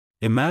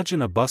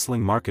Imagine a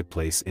bustling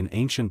marketplace in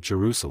ancient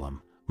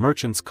Jerusalem,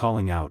 merchants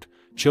calling out,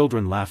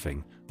 children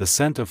laughing, the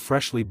scent of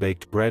freshly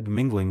baked bread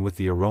mingling with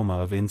the aroma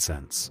of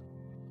incense.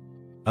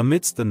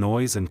 Amidst the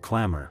noise and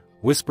clamor,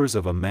 whispers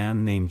of a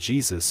man named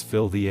Jesus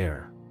fill the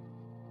air.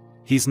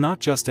 He's not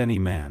just any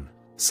man,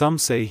 some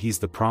say he's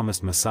the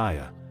promised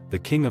Messiah, the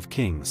King of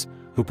Kings,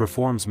 who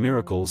performs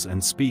miracles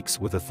and speaks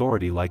with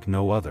authority like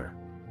no other.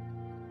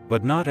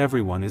 But not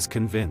everyone is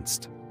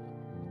convinced.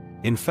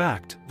 In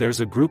fact, there's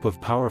a group of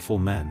powerful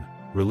men,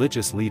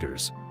 religious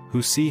leaders,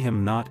 who see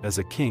him not as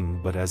a king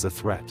but as a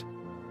threat.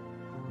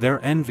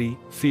 Their envy,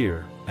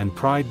 fear, and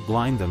pride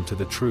blind them to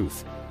the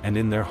truth, and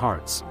in their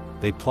hearts,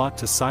 they plot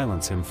to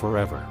silence him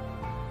forever.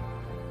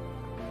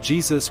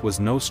 Jesus was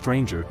no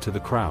stranger to the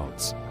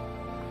crowds.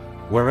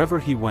 Wherever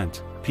he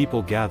went,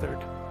 people gathered,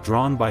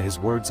 drawn by his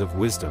words of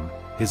wisdom,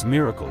 his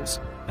miracles,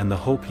 and the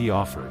hope he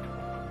offered.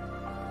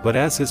 But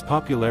as his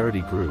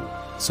popularity grew,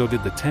 so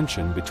did the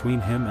tension between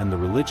him and the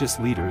religious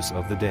leaders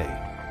of the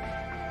day.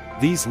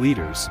 These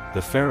leaders,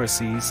 the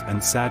Pharisees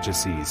and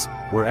Sadducees,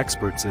 were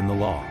experts in the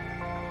law.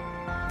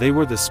 They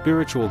were the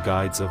spiritual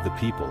guides of the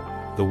people,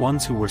 the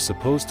ones who were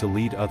supposed to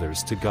lead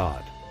others to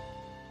God.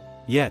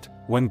 Yet,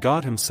 when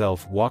God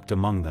himself walked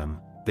among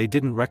them, they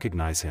didn't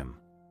recognize him.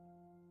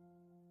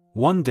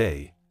 One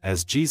day,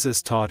 as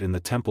Jesus taught in the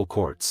temple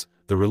courts,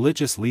 the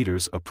religious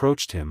leaders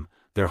approached him,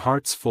 their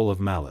hearts full of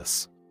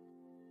malice.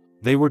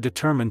 They were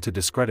determined to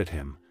discredit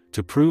him,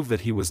 to prove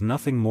that he was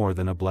nothing more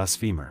than a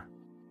blasphemer.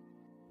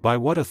 "By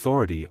what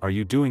authority are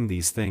you doing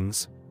these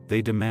things?"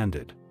 they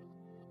demanded.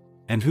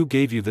 "And who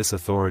gave you this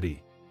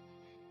authority?"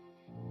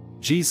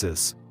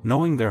 Jesus,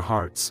 knowing their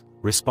hearts,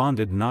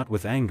 responded not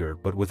with anger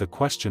but with a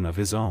question of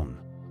his own.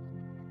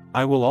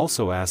 "I will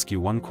also ask you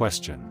one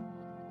question.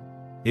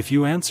 If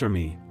you answer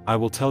me, I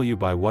will tell you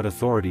by what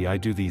authority I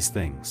do these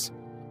things.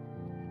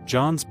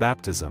 John's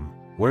baptism,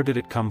 where did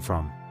it come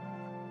from?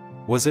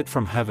 Was it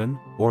from heaven,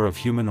 or of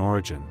human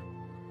origin?"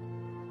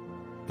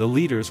 The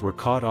leaders were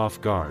caught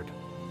off guard.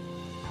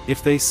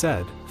 If they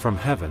said, "From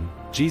heaven,"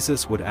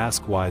 Jesus would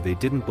ask why they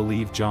didn't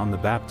believe John the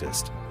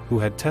Baptist, who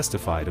had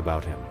testified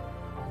about him.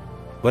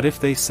 But if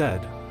they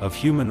said, "Of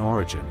human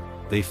origin,"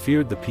 they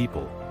feared the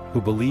people,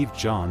 who believed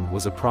John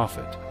was a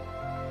prophet.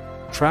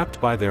 Trapped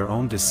by their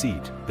own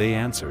deceit, they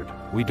answered,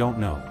 "We don't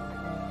know."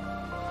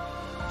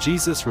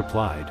 Jesus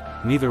replied,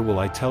 "Neither will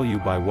I tell you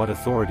by what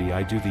authority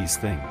I do these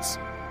things."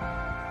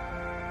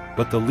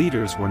 But the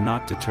leaders were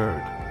not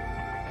deterred.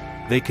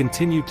 They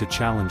continued to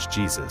challenge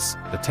Jesus,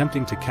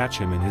 attempting to catch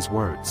him in his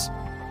words.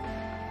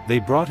 They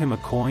brought him a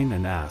coin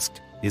and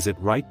asked, "Is it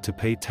right to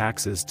pay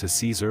taxes to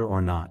Caesar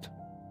or not?"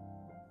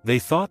 They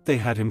thought they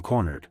had him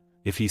cornered.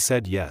 If he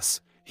said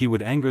yes, he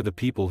would anger the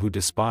people who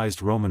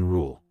despised Roman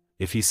rule.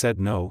 If he said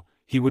no,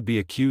 he would be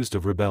accused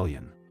of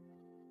rebellion.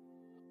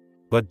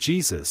 But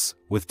Jesus,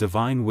 with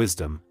divine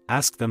wisdom,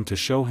 asked them to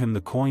show him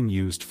the coin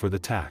used for the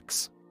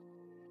tax.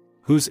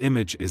 "Whose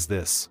image is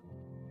this?"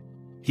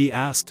 He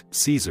asked.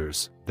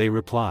 "Caesar's," they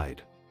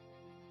replied.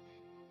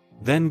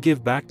 "Then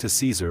give back to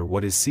Caesar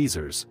what is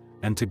Caesar's,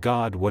 and to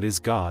God what is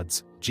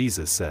God's,"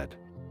 Jesus said.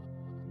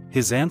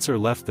 His answer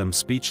left them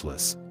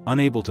speechless,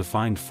 unable to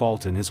find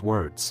fault in his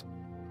words.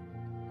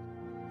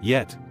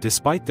 Yet,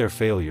 despite their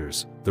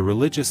failures, the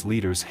religious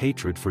leaders'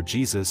 hatred for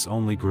Jesus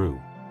only grew.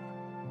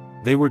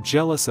 They were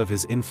jealous of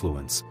his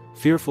influence,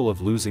 fearful of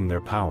losing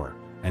their power,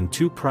 and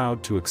too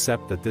proud to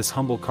accept that this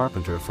humble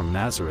carpenter from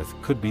Nazareth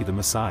could be the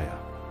Messiah.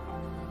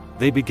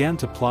 They began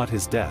to plot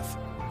his death,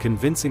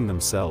 convincing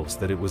themselves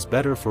that it was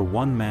better for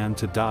one man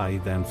to die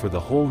than for the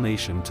whole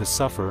nation to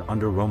suffer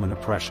under Roman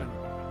oppression.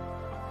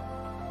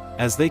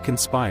 As they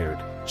conspired,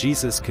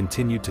 Jesus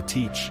continued to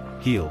teach,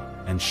 heal,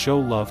 and show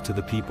love to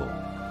the people.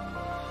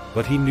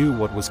 But he knew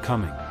what was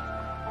coming.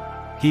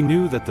 He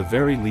knew that the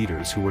very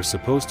leaders who were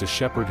supposed to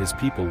shepherd his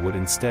people would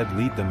instead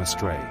lead them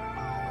astray.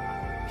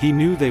 He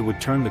knew they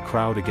would turn the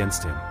crowd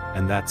against him,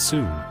 and that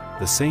soon,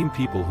 the same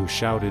people who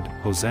shouted,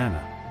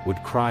 "Hosanna,"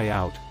 would cry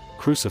out,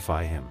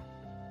 "Crucify him."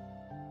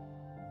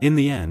 In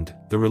the end,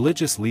 the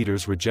religious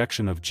leaders'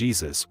 rejection of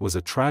Jesus was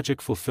a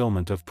tragic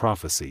fulfillment of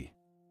prophecy.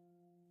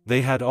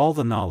 They had all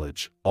the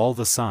knowledge, all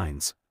the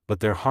signs,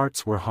 but their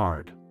hearts were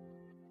hard.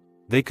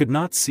 They could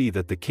not see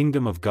that the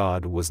kingdom of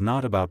God was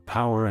not about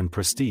power and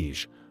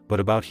prestige,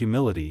 but about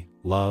humility,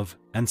 love,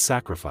 and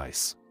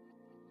sacrifice.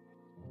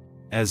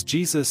 As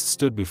Jesus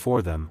stood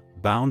before them,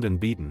 bound and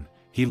beaten,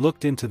 he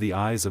looked into the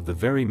eyes of the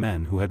very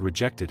men who had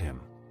rejected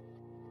him.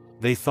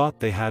 They thought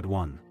they had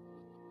won.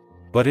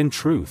 But in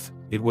truth,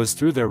 it was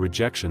through their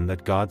rejection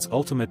that God's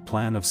ultimate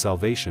plan of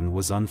salvation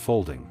was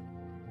unfolding.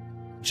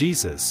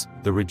 Jesus,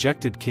 the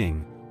rejected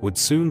king, would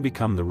soon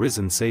become the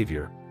risen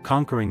Savior,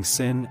 conquering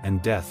sin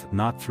and death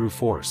not through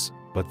force,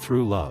 but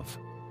through love.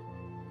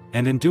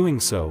 And in doing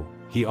so,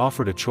 he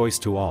offered a choice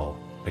to all: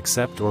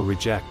 accept or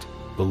reject,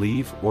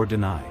 believe or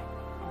deny.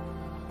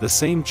 The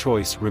same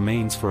choice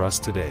remains for us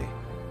today.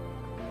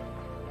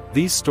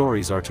 These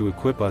stories are to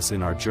equip us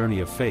in our journey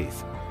of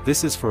faith.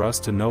 This is for us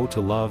to know,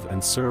 to love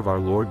and serve our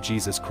Lord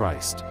Jesus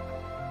Christ.